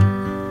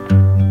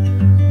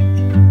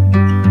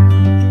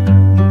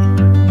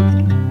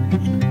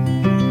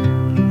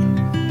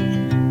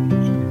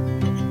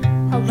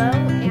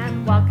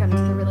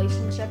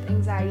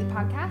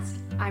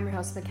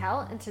host,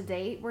 Mikkel, and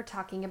today we're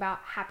talking about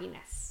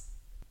happiness.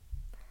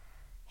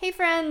 Hey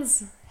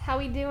friends, how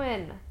we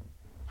doing?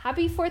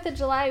 Happy 4th of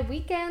July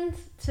weekend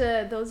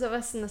to those of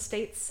us in the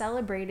States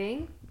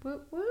celebrating.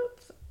 Whoop,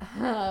 whoop.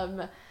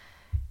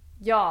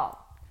 Y'all,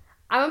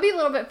 I'm gonna be a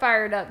little bit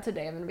fired up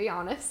today, I'm gonna be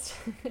honest.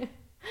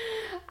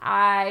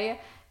 I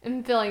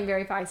am feeling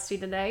very feisty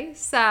today,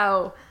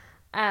 so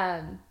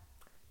don't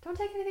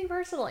take anything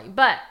personally.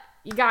 But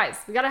you guys,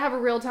 we gotta have a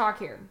real talk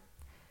here.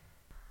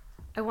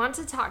 I want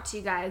to talk to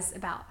you guys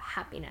about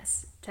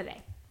happiness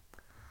today.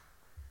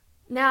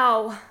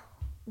 Now,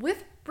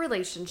 with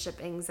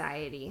relationship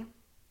anxiety,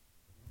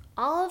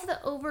 all of the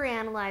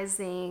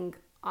overanalyzing,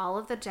 all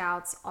of the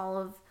doubts, all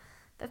of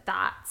the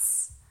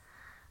thoughts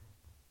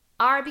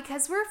are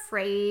because we're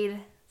afraid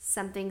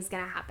something's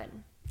going to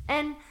happen.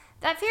 And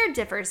that fear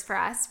differs for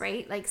us,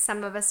 right? Like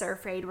some of us are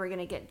afraid we're going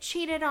to get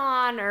cheated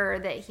on or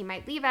that he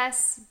might leave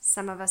us.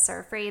 Some of us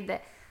are afraid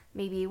that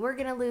maybe we're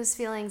going to lose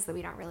feelings, that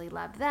we don't really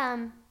love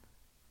them.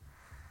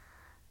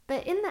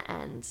 But in the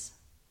end,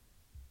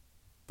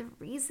 the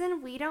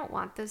reason we don't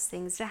want those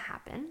things to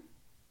happen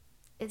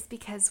is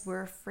because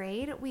we're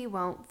afraid we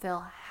won't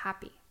feel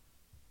happy.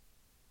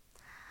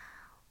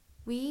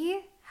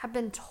 We have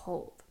been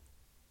told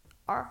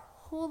our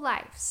whole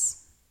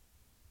lives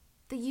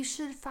that you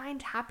should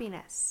find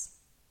happiness,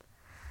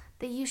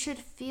 that you should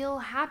feel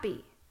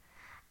happy.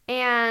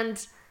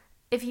 And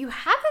if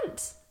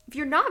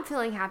you're not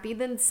feeling happy,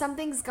 then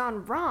something's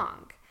gone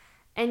wrong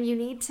and you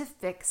need to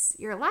fix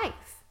your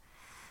life.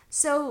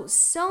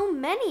 So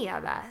many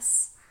of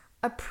us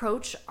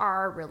approach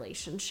our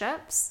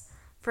relationships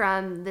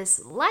from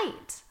this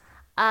light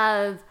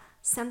of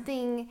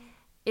something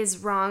is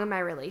wrong in my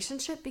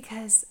relationship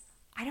because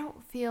I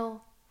don't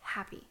feel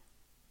happy.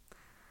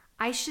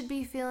 I should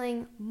be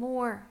feeling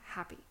more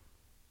happy.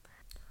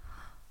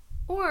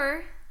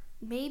 Or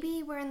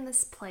maybe we're in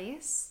this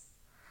place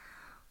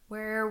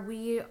where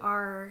we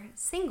are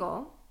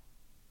single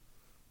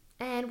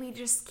and we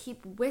just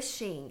keep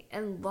wishing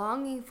and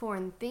longing for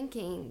and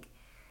thinking,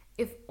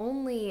 if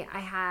only I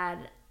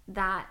had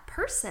that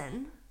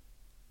person,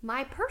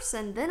 my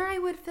person, then I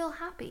would feel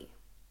happy.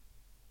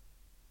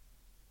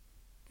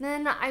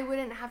 Then I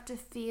wouldn't have to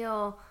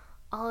feel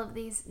all of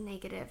these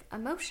negative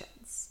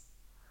emotions.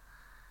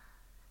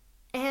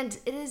 And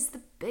it is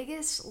the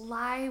biggest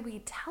lie we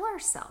tell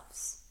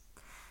ourselves,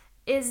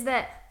 is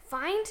that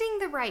finding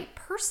the right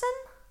person,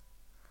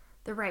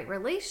 the right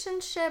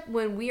relationship,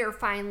 when we are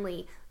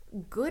finally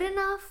good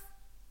enough,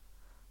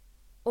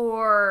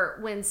 or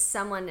when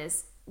someone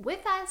is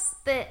with us,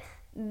 that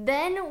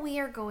then we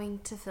are going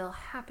to feel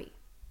happy.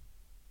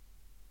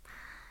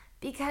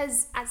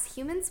 Because as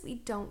humans, we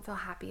don't feel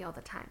happy all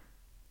the time,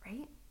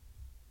 right?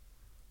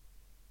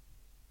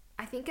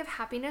 I think of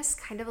happiness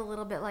kind of a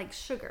little bit like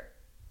sugar.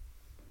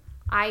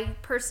 I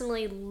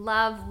personally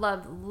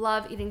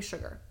love eating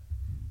sugar.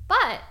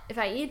 But if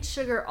I eat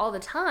sugar all the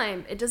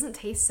time, it doesn't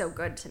taste so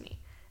good to me.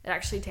 It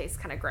actually tastes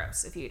kind of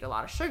gross if you eat a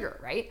lot of sugar,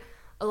 right?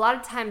 A lot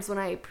of times when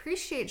I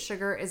appreciate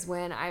sugar is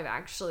when I've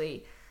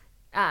actually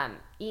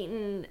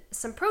eaten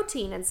some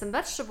protein and some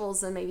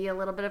vegetables and maybe a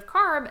little bit of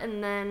carb,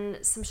 and then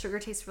some sugar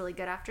tastes really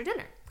good after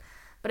dinner.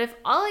 But if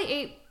all I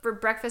ate for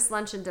breakfast,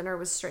 lunch, and dinner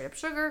was straight up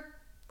sugar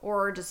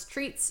or just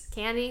treats,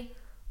 candy,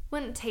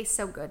 wouldn't taste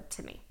so good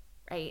to me,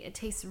 right? It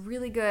tastes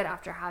really good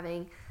after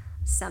having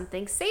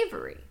something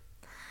savory.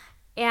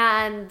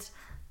 And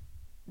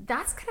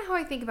that's kind of how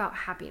I think about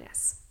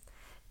happiness.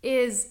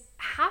 Is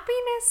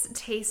happiness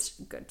tastes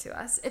good to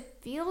us. It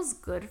feels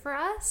good for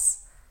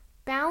us,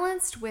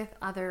 balanced with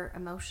other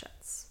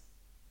emotions.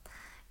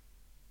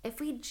 If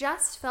we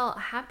just felt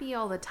happy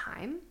all the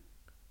time,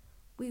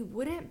 we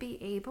wouldn't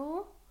be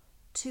able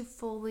to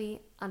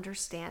fully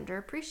understand or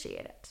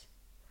appreciate it.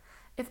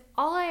 If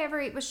all I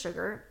ever ate was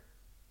sugar,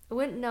 I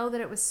wouldn't know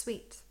that it was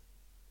sweet.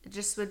 It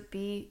just would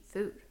be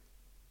food.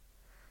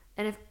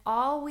 And if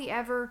all we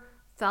ever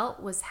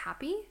felt was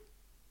happy,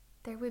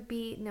 there would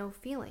be no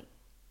feeling.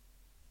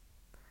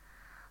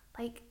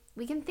 Like,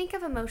 we can think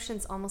of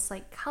emotions almost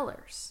like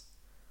colors.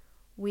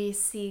 We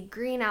see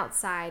green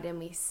outside and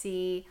we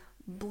see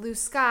blue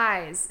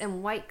skies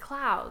and white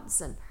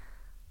clouds and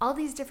all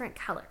these different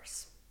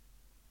colors.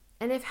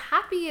 And if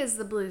happy is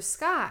the blue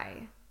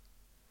sky,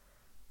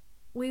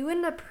 we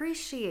wouldn't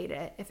appreciate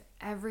it if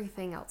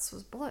everything else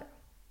was blue.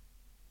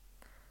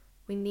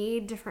 We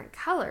need different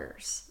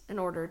colors in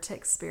order to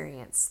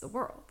experience the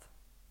world.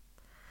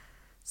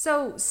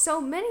 So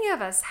many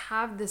of us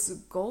have this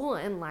goal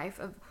in life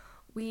of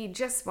we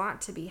just want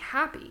to be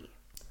happy.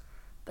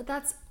 But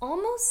that's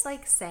almost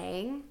like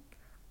saying,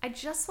 I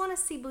just want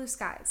to see blue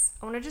skies.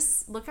 I want to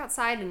just look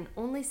outside and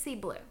only see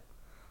blue.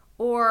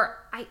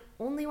 Or I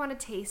only want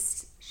to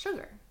taste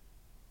sugar.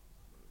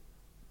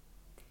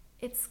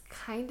 It's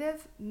kind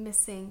of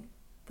missing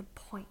the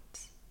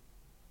point.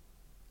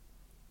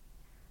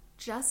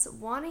 Just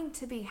wanting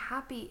to be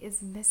happy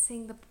is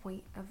missing the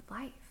point of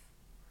life.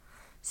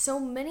 So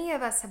many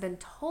of us have been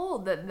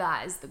told that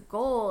that is the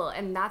goal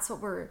and that's what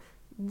we're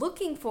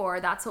looking for.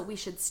 That's what we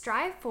should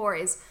strive for,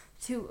 is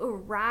to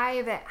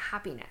arrive at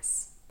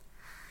happiness.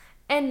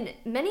 And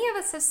many of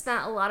us have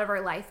spent a lot of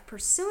our life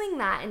pursuing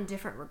that in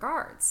different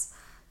regards.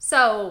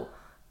 So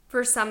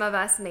for some of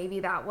us, maybe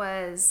that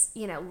was,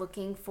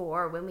 looking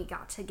for when we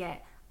got to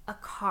get a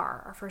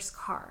car, our first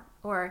car,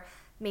 or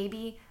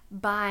maybe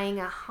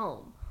buying a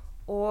home,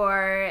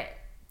 or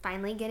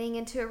finally getting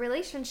into a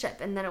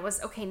relationship. And then it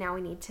was, okay, now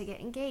we need to get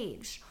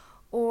engaged,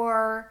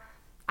 or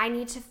I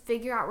need to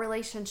figure out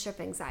relationship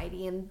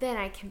anxiety and then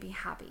I can be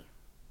happy,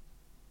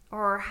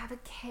 or have a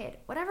kid,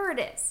 whatever it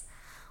is.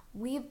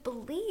 We've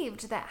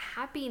believed that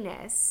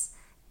happiness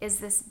is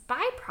this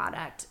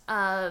byproduct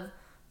of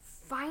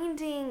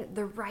finding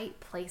the right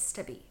place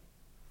to be.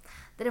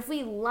 That if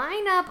we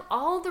line up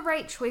all the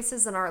right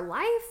choices in our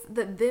life,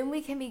 that then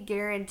we can be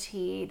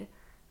guaranteed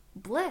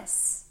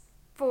bliss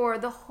for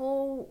the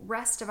whole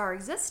rest of our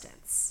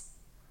existence.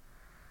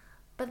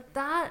 But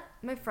that,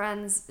 my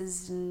friends,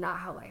 is not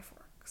how life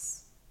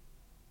works,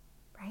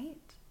 right?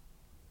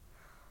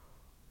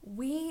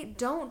 We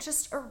don't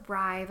just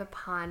arrive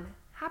upon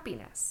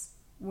happiness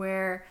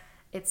where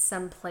it's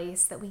some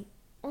place that we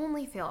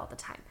only feel all the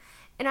time.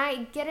 And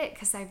I get it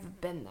because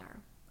I've been there.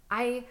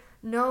 I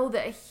know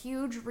that a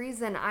huge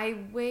reason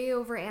I way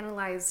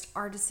overanalyzed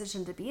our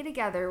decision to be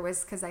together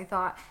was because I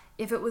thought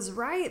if it was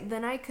right,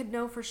 then I could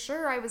know for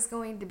sure I was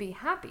going to be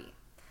happy.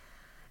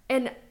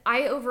 And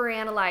I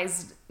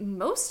overanalyzed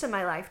most of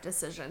my life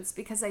decisions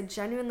because I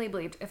genuinely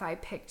believed if I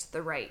picked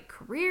the right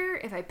career,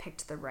 if I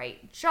picked the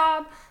right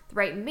job, the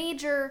right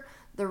major,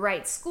 the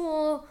right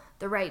school,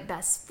 the right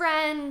best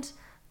friend,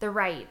 the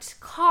right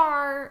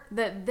car,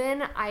 that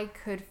then I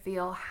could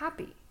feel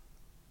happy.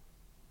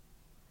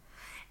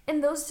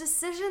 And those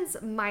decisions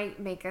might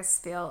make us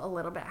feel a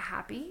little bit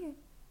happy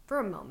for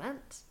a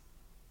moment.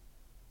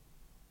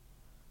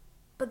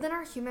 But then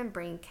our human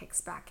brain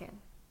kicks back in.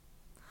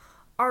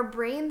 Our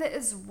brain that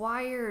is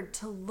wired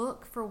to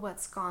look for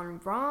what's gone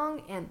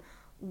wrong and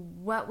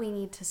what we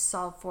need to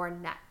solve for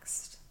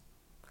next.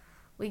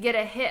 We get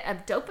a hit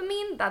of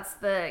dopamine, that's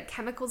the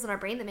chemicals in our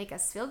brain that make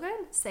us feel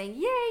good, saying,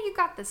 yay, you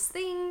got this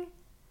thing,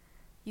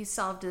 you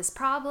solved this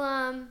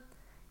problem,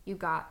 you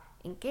got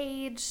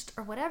engaged,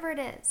 or whatever it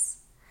is.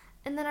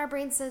 And then our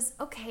brain says,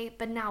 okay,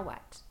 but now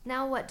what?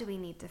 Now what do we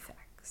need to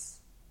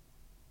fix?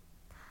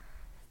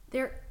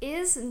 There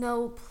is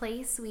no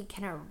place we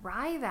can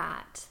arrive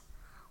at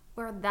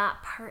where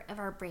that part of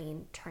our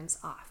brain turns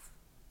off.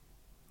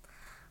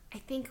 I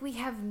think we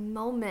have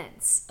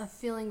moments of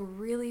feeling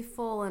really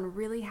full and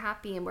really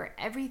happy and where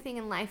everything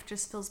in life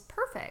just feels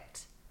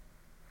perfect.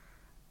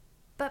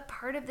 But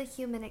part of the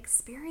human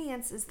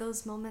experience is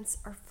those moments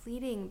are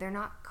fleeting. They're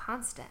not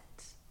constant.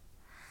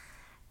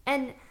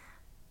 And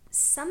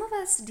some of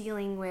us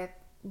dealing with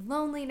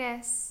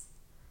loneliness,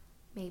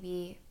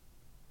 maybe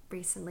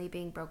recently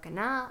being broken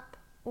up,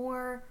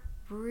 or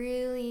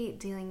really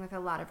dealing with a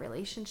lot of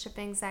relationship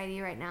anxiety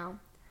right now,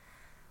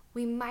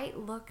 we might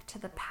look to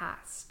the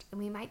past and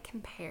we might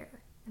compare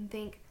and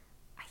think,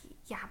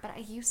 yeah, but I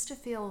used to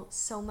feel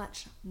so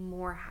much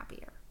more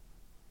happier.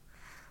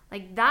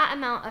 Like that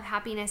amount of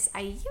happiness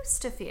I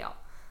used to feel,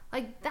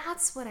 like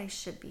that's what I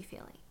should be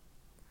feeling.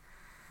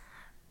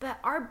 But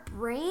our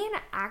brain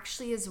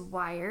actually is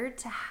wired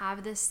to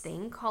have this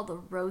thing called a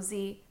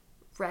rosy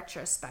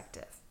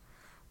retrospective,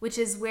 which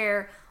is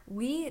where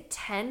we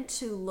tend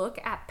to look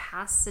at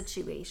past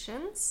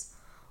situations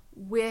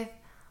with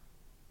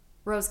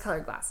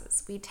rose-colored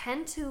glasses. We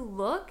tend to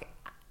look,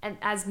 and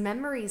as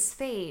memories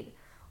fade,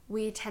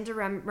 we tend to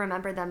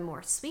remember them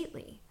more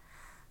sweetly.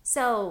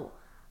 So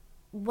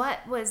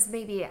what was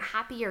maybe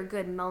happy or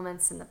good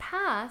moments in the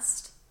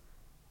past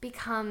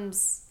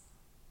becomes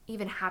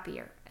even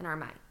happier in our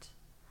mind.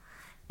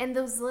 And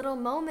those little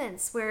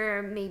moments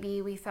where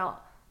maybe we felt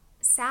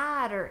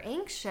sad or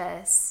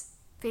anxious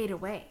fade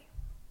away.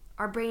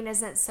 Our brain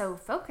isn't so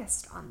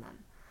focused on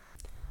them.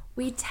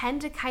 We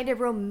tend to kind of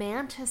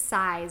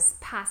romanticize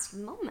past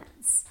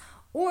moments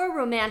or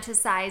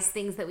romanticize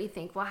things that we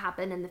think will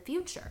happen in the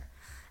future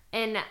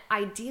and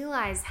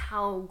idealize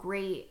how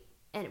great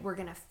we're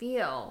going to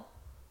feel,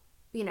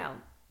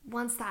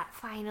 once that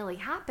finally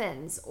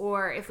happens,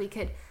 or if we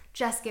could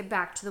just get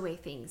back to the way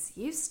things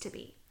used to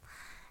be.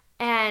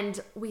 And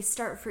we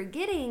start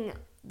forgetting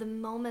the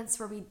moments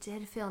where we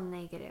did feel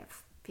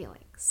negative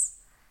feelings.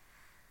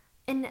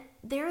 And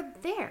they're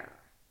there.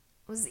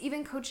 I was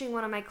even coaching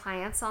one of my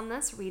clients on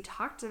this where we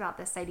talked about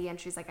this idea, and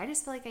she's like, I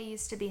just feel like I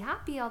used to be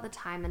happy all the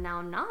time and now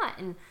I'm not.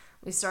 And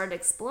we started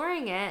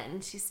exploring it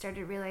and she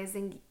started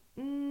realizing,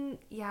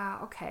 yeah,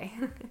 okay.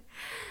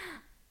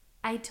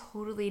 I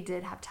totally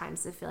did have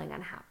times of feeling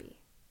unhappy.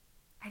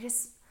 I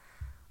just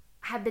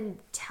have been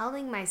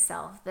telling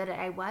myself that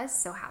I was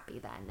so happy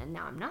then and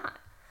now I'm not.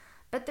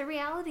 But the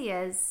reality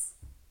is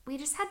we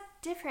just had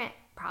different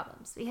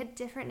problems. We had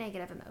different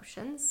negative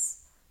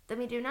emotions than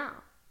we do now.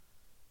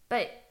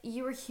 But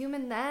you were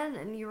human then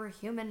and you were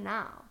human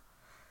now.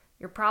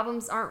 Your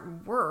problems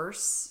aren't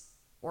worse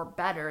or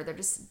better, they're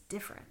just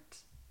different.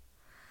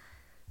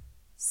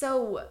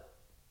 So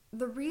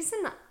the reason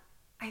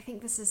I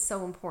think this is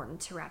so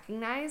important to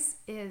recognize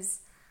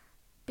is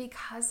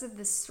because of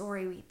the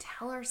story we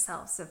tell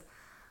ourselves of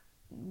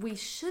we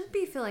should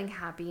be feeling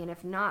happy, and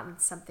if not, then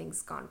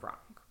something's gone wrong.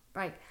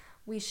 Like,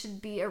 we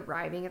should be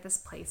arriving at this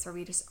place where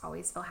we just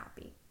always feel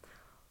happy.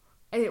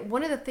 And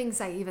one of the things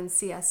I even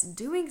see us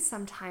doing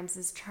sometimes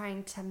is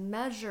trying to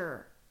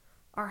measure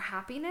our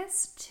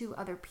happiness to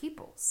other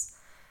people's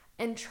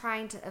and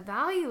trying to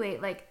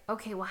evaluate, like,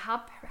 okay, well,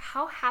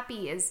 how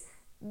happy is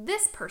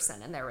this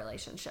person in their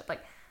relationship?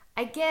 Like,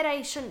 I get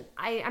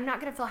I'm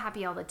not going to feel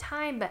happy all the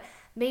time, but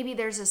maybe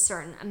there's a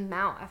certain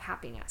amount of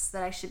happiness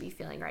that I should be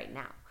feeling right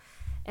now.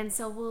 And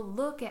so we'll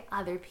look at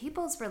other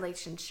people's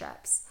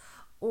relationships,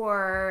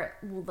 or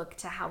we'll look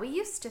to how we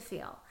used to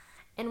feel,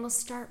 and we'll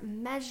start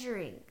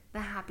measuring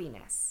the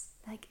happiness.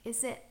 Like,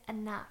 is it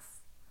enough?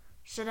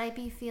 Should I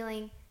be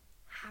feeling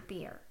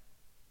happier?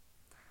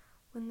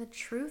 When the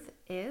truth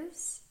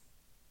is,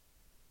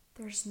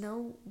 there's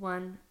no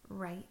one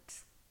right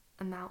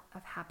amount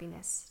of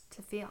happiness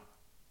to feel.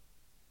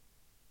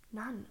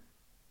 None.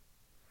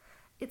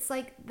 It's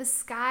like the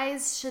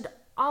skies should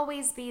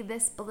always be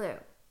this blue,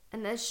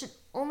 and there should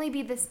only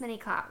be this many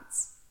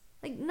clouds.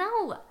 Like,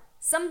 no.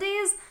 Some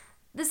days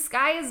the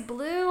sky is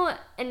blue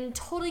and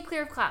totally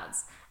clear of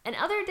clouds, and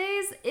other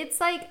days it's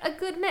like a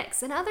good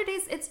mix, and other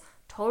days it's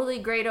totally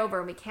grayed over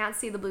and we can't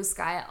see the blue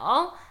sky at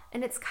all,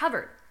 and it's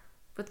covered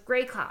with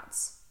gray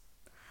clouds.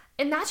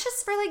 And that's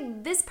just for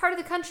like this part of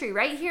the country.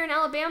 Right here in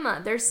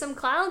Alabama, there's some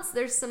clouds,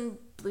 there's some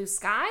blue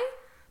sky,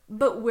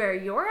 but where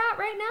you're at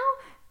right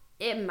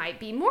now, it might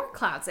be more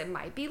clouds, it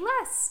might be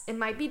less, it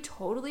might be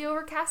totally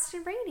overcast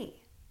and rainy.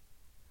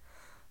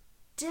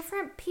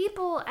 Different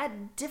people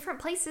at different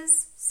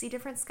places see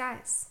different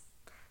skies.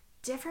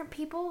 Different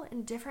people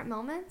in different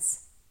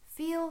moments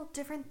feel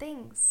different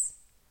things.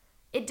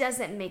 It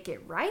doesn't make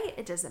it right,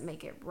 it doesn't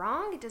make it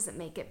wrong, it doesn't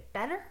make it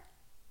better,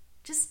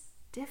 just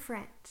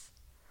different.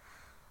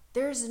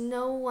 There's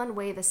no one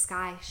way the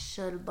sky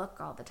should look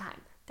all the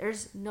time.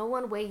 There's no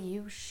one way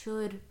you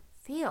should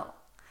feel.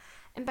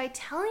 And by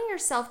telling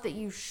yourself that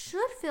you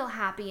should feel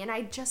happy and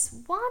I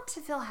just want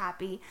to feel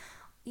happy,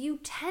 you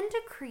tend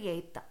to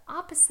create the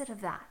opposite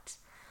of that.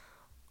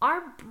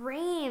 Our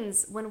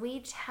brains, when we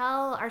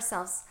tell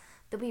ourselves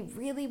that we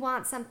really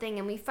want something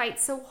and we fight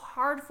so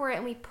hard for it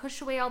and we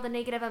push away all the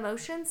negative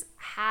emotions,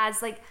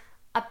 has like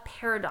a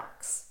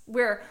paradox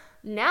where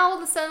now all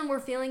of a sudden we're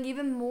feeling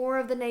even more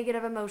of the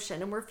negative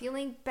emotion and we're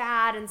feeling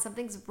bad and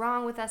something's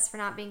wrong with us for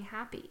not being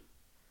happy.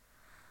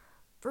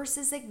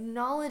 Versus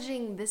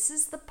acknowledging this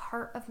is the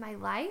part of my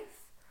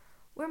life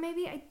where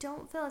maybe I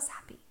don't feel as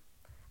happy,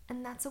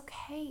 and that's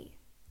okay.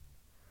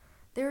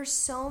 There are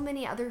so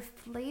many other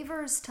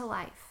flavors to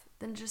life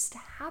than just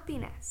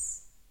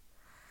happiness.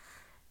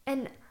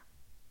 And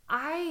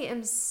I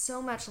am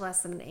so much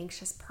less of an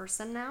anxious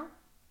person now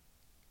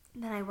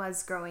than I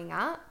was growing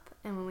up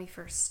and when we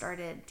first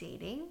started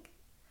dating,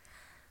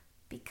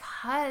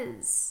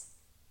 because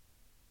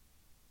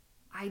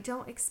I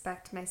don't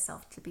expect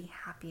myself to be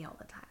happy all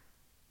the time.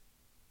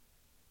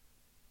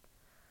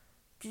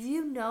 Do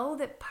you know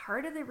that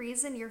part of the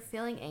reason you're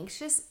feeling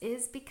anxious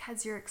is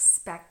because you're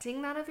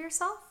expecting that of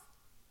yourself?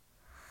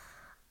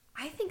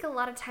 I think a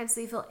lot of times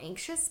we feel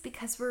anxious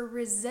because we're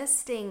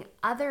resisting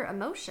other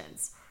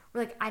emotions.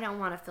 We're like, I don't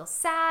want to feel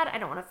sad. I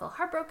don't want to feel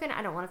heartbroken.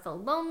 I don't want to feel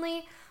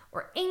lonely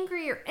or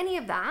angry or any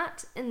of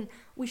that. And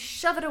we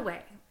shove it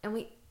away and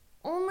we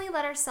only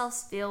let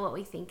ourselves feel what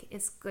we think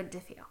is good to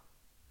feel.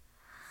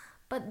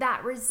 But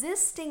that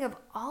resisting of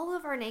all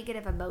of our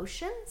negative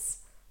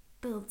emotions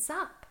builds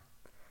up.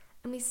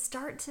 And we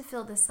start to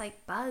feel this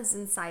like buzz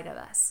inside of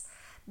us.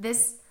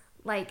 This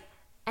like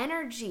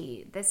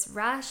energy, this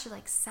rush,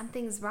 like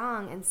something's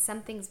wrong and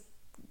something's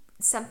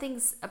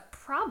a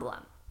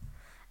problem.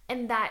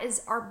 And that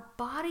is our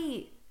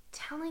body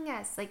telling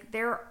us like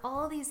there are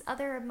all these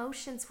other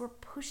emotions we're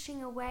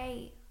pushing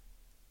away.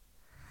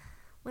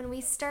 When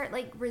we start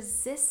like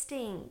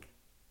resisting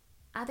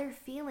other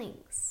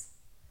feelings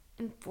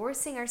and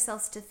forcing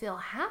ourselves to feel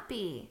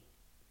happy,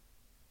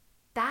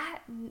 that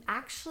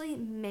actually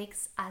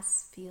makes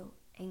us feel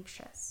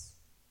anxious.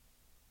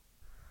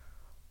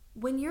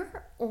 When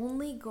your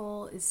only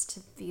goal is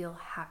to feel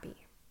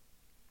happy,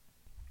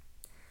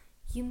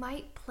 you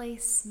might play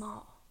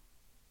small.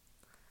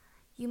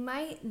 You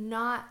might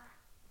not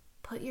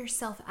put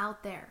yourself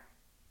out there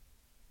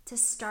to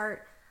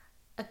start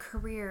a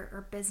career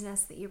or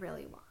business that you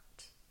really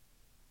want.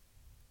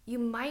 You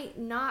might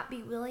not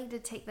be willing to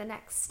take the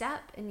next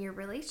step in your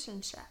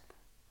relationship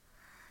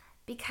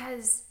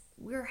because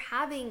we're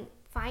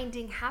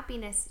finding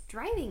happiness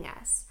driving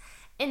us.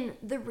 And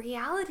the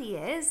reality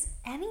is,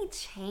 any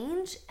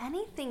change,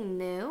 anything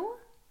new,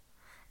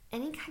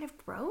 any kind of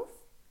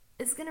growth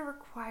is going to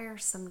require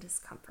some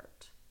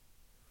discomfort.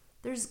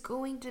 There's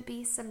going to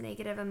be some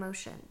negative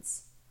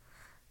emotions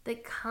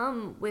that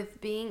come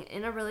with being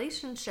in a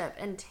relationship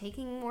and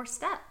taking more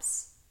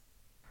steps.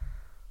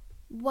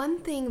 One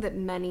thing that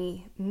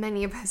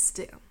many of us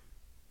do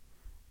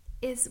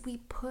is we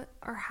put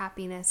our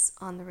happiness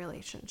on the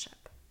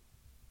relationship.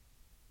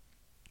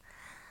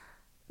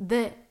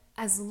 That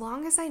as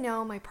long as I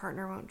know my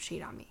partner won't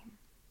cheat on me,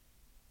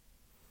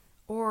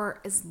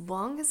 or as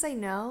long as I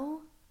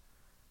know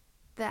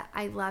that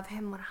I love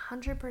him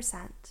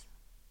 100%,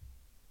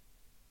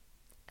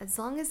 as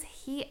long as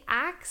he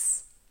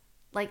acts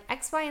like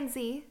X, Y, and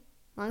Z,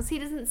 as long as he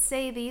doesn't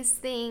say these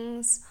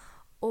things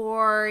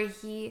or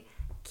he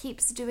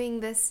keeps doing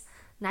this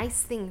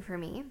nice thing for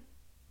me,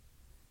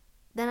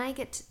 then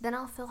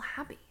I'll feel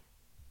happy.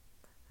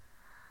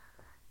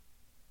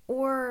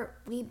 Or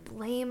we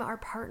blame our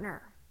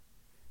partner,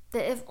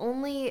 that if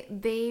only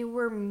they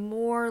were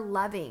more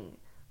loving,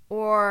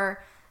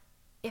 or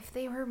if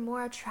they were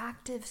more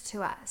attractive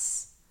to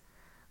us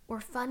or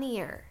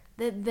funnier,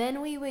 that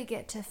then we would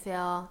get to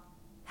feel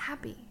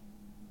happy.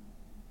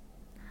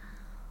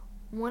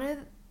 One of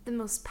the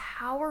most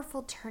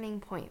powerful turning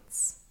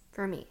points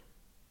for me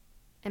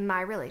in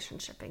my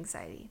relationship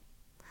anxiety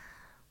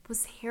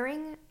was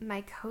hearing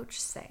my coach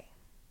say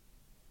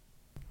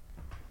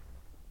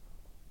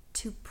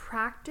to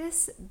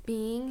practice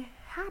being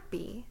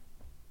happy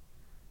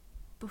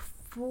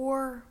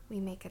before we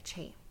make a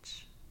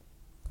change.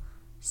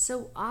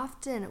 So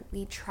often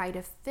we try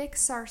to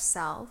fix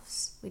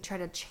ourselves, we try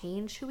to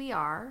change who we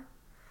are,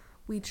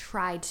 we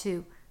try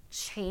to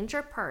change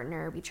our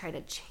partner, we try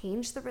to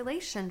change the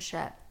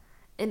relationship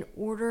in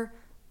order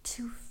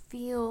to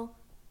feel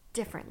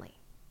differently.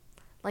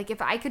 Like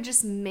if I could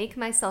just make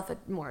myself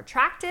more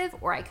attractive,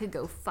 or I could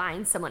go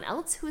find someone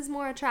else who is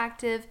more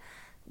attractive,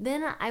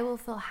 then I will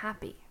feel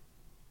happy.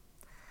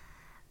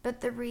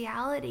 But the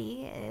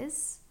reality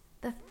is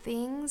the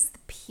things, the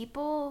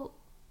people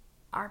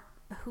are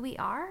who we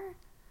are,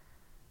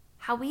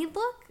 how we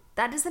look,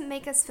 that doesn't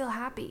make us feel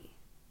happy.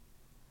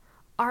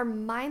 Our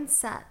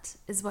mindset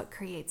is what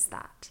creates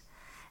that.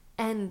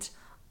 And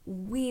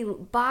we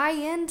buy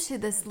into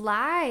this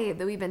lie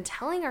that we've been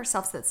telling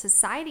ourselves, that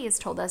society has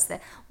told us,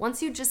 that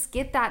once you just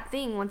get that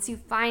thing, once you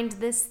find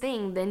this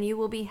thing, then you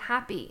will be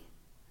happy.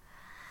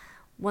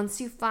 Once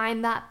you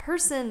find that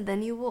person,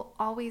 then you will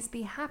always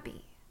be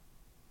happy.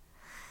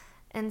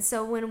 And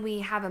so when we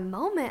have a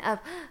moment of,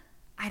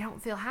 I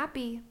don't feel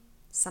happy,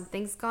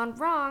 something's gone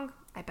wrong,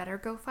 I better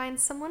go find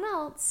someone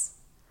else,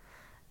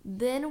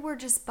 then we're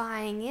just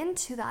buying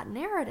into that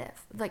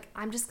narrative. Like,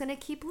 I'm just going to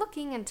keep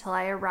looking until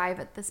I arrive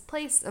at this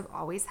place of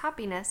always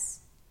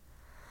happiness.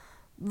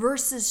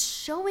 Versus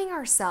showing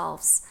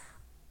ourselves,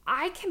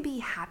 I can be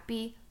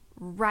happy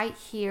right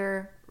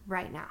here,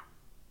 right now.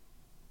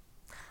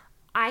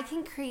 I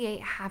can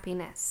create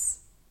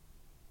happiness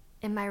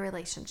in my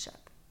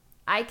relationship.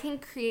 I can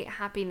create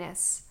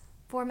happiness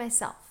for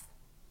myself.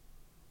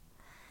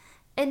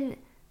 And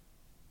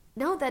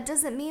no, that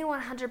doesn't mean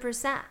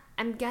 100%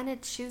 I'm gonna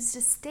choose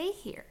to stay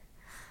here.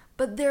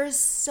 But there's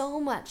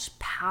so much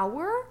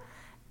power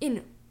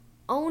in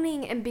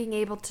owning and being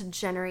able to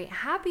generate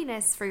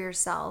happiness for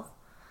yourself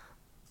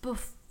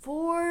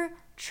before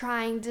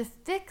trying to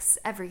fix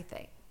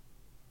everything.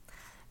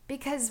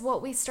 Because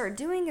what we start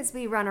doing is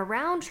we run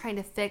around trying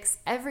to fix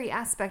every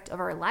aspect of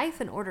our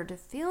life in order to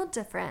feel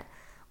different,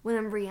 when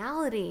in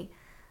reality,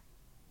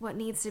 what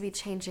needs to be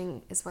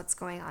changing is what's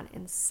going on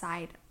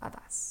inside of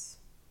us.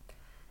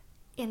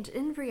 And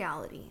in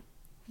reality,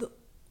 the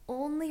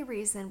only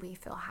reason we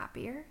feel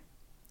happier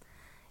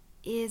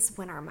is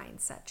when our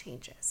mindset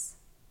changes.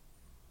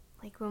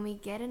 Like when we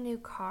get a new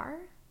car,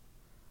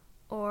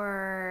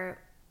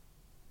 or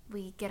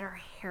we get our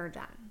hair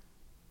done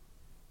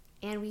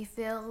and we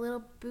feel a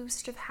little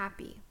boost of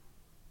happy.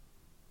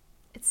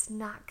 It's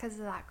not because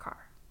of that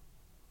car.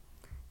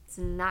 It's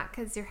not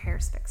because your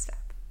hair's fixed up.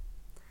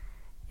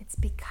 It's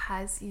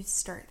because you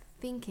start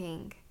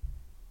thinking,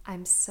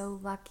 I'm so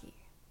lucky.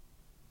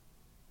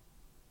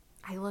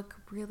 I look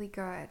really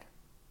good.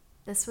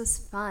 This was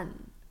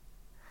fun.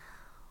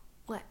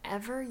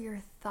 Whatever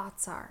your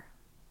thoughts are,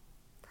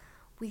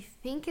 we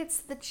think it's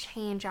the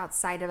change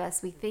outside of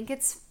us. We think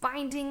it's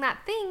finding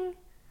that thing,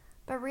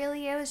 but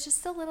really it was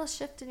just a little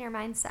shift in your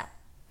mindset.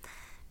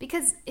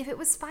 Because if it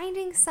was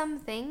finding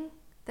something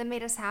that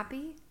made us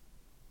happy,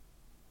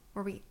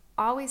 or we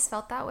always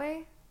felt that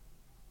way,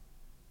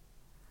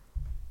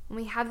 when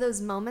we have those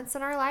moments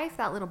in our life,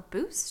 that little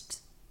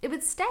boost, it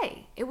would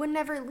stay. It would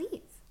never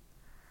leave.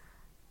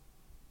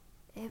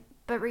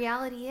 But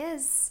reality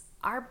is,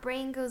 our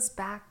brain goes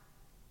back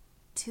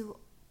to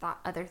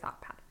other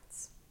thought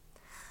patterns.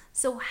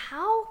 So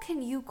how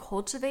can you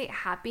cultivate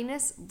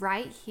happiness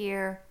right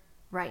here,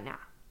 right now,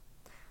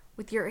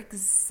 with your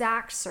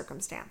exact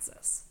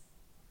circumstances?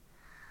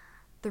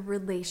 The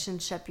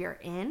relationship you're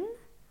in,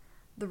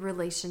 the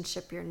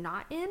relationship you're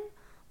not in,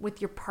 with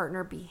your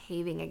partner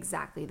behaving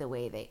exactly the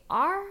way they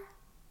are,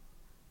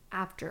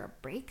 after a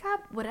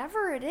breakup,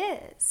 whatever it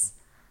is.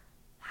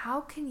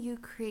 How can you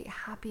create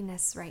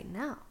happiness right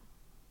now?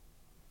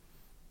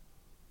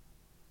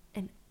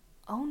 And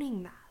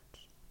owning that.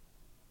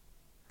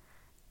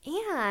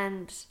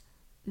 And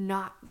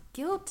not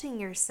guilting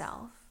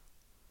yourself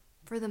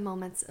for the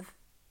moments of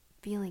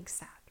feeling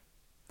sad,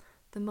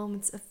 the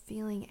moments of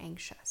feeling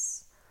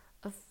anxious,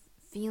 of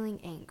feeling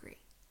angry.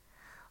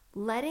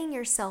 Letting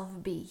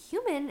yourself be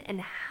human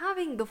and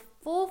having the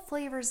full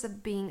flavors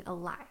of being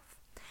alive.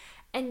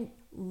 And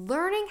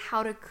learning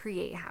how to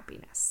create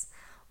happiness.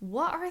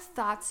 What are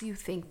thoughts you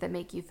think that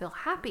make you feel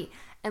happy?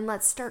 And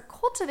let's start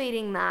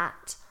cultivating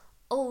that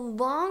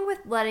along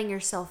with letting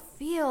yourself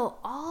feel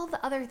all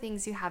the other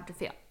things you have to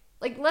feel.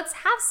 Like, let's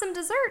have some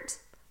dessert.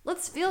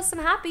 Let's feel some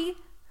happy.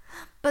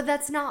 But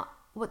that's not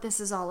what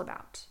this is all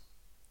about.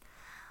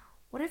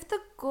 What if the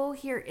goal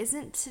here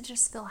isn't to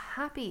just feel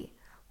happy?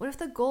 What if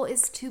the goal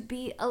is to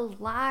be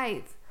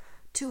alive,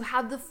 to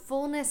have the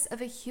fullness of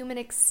a human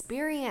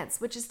experience,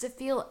 which is to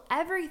feel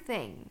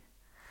everything,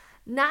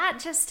 not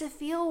just to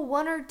feel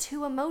one or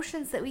two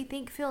emotions that we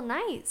think feel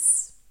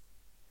nice,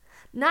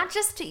 not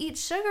just to eat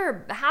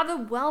sugar, but have a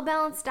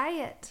well-balanced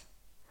diet,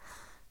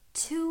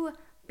 to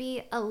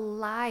be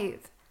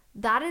alive.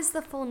 That is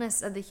the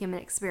fullness of the human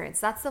experience.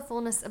 That's the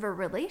fullness of a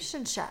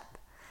relationship,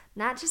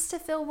 not just to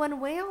feel one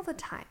way all the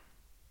time.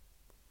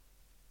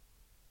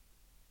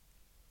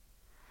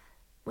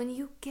 When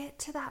you get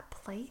to that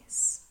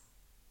place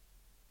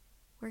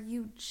where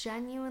you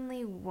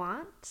genuinely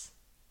want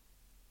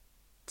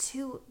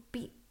to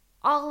be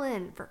all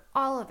in for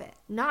all of it,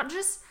 not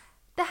just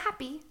the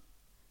happy,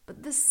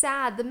 but the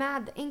sad, the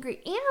mad, the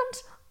angry,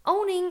 and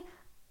owning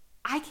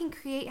I can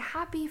create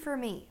happy for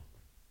me.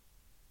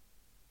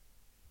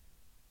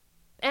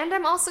 And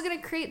I'm also going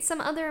to create some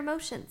other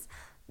emotions.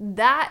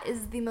 That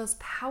is the most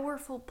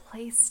powerful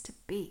place to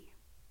be.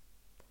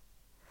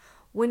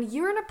 When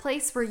you're in a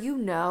place where you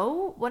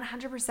know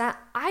 100%,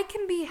 I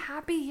can be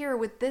happy here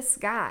with this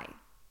guy,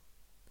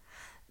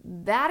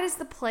 that is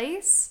the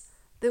place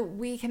that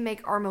we can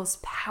make our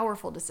most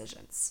powerful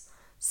decisions.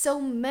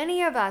 So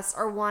many of us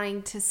are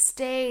wanting to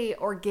stay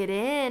or get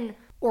in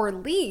or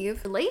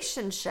leave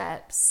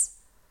relationships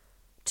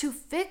to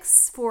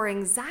fix for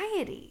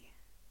anxiety.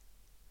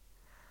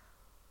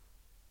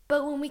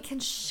 But when we can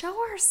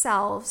show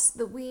ourselves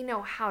that we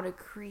know how to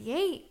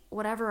create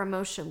whatever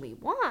emotion we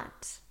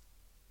want,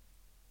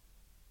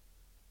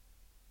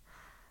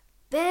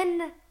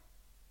 then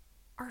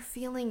our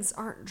feelings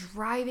aren't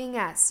driving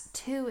us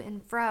to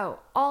and fro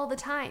all the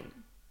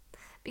time.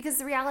 Because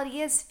the reality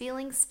is,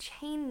 feelings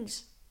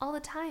change all the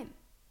time.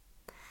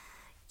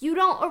 You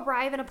don't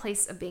arrive in a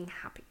place of being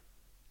happy.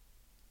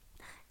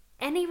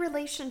 Any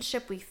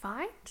relationship we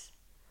find,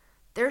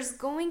 there's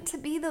going to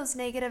be those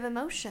negative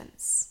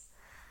emotions.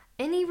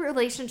 Any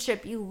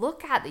relationship you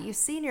look at that you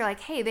see and you're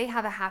like, hey, they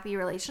have a happy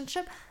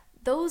relationship,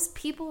 those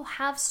people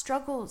have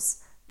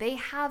struggles. They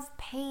have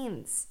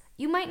pains.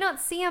 You might not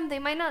see them, they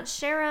might not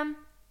share them,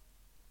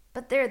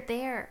 but they're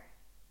there.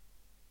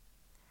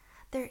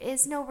 There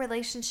is no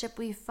relationship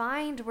we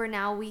find where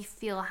now we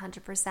feel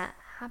 100%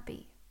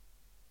 happy.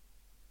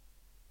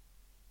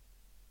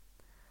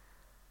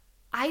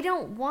 I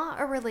don't want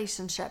a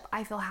relationship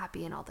I feel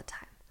happy in all the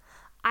time.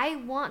 I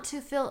want to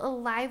feel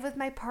alive with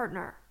my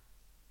partner.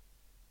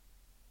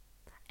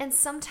 And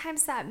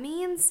sometimes that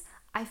means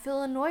I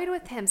feel annoyed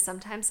with him.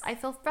 Sometimes I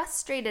feel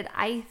frustrated.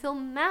 I feel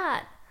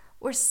mad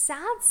or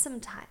sad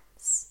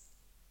sometimes.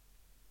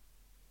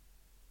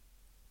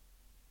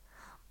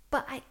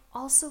 But I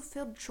also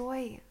feel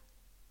joy,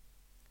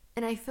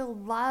 and I feel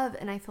love,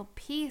 and I feel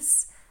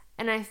peace,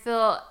 and I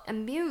feel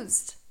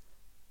amused.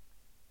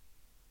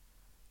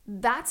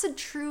 That's a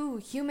true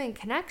human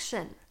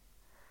connection.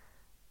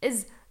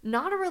 Is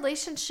not a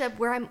relationship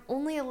where I'm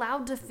only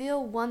allowed to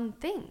feel one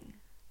thing,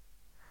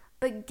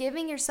 but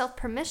giving yourself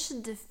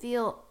permission to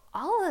feel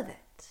all of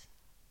it.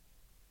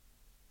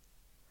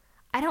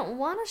 I don't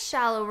want a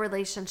shallow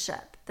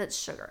relationship that's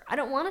sugar. I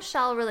don't want a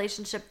shallow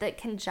relationship that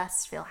can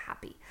just feel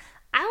happy.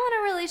 I want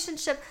a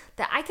relationship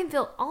that I can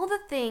feel all the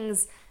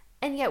things,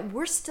 and yet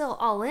we're still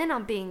all in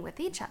on being with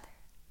each other.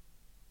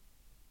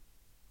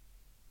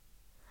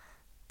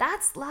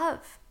 That's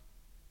love.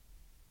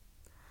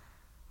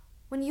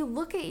 When you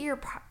look at your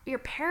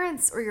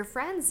parents or your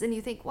friends and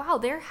you think, wow,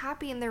 they're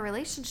happy in their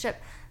relationship,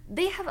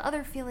 they have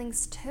other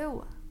feelings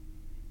too.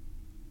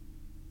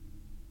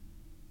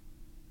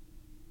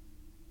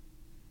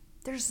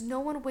 There's no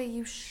one way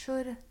you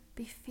should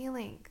be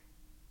feeling.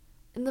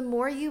 And the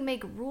more you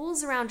make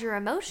rules around your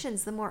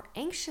emotions, the more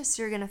anxious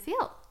you're going to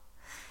feel.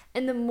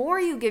 And the more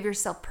you give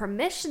yourself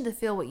permission to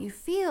feel what you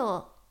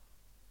feel,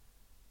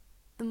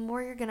 the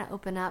more you're going to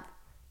open up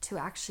to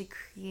actually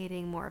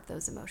creating more of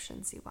those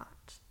emotions you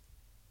want.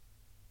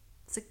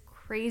 It's a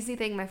crazy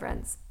thing, my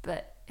friends,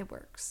 but it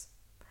works.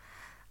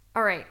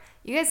 All right.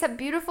 You guys have a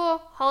beautiful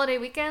holiday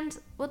weekend.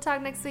 We'll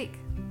talk next week.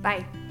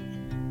 Bye.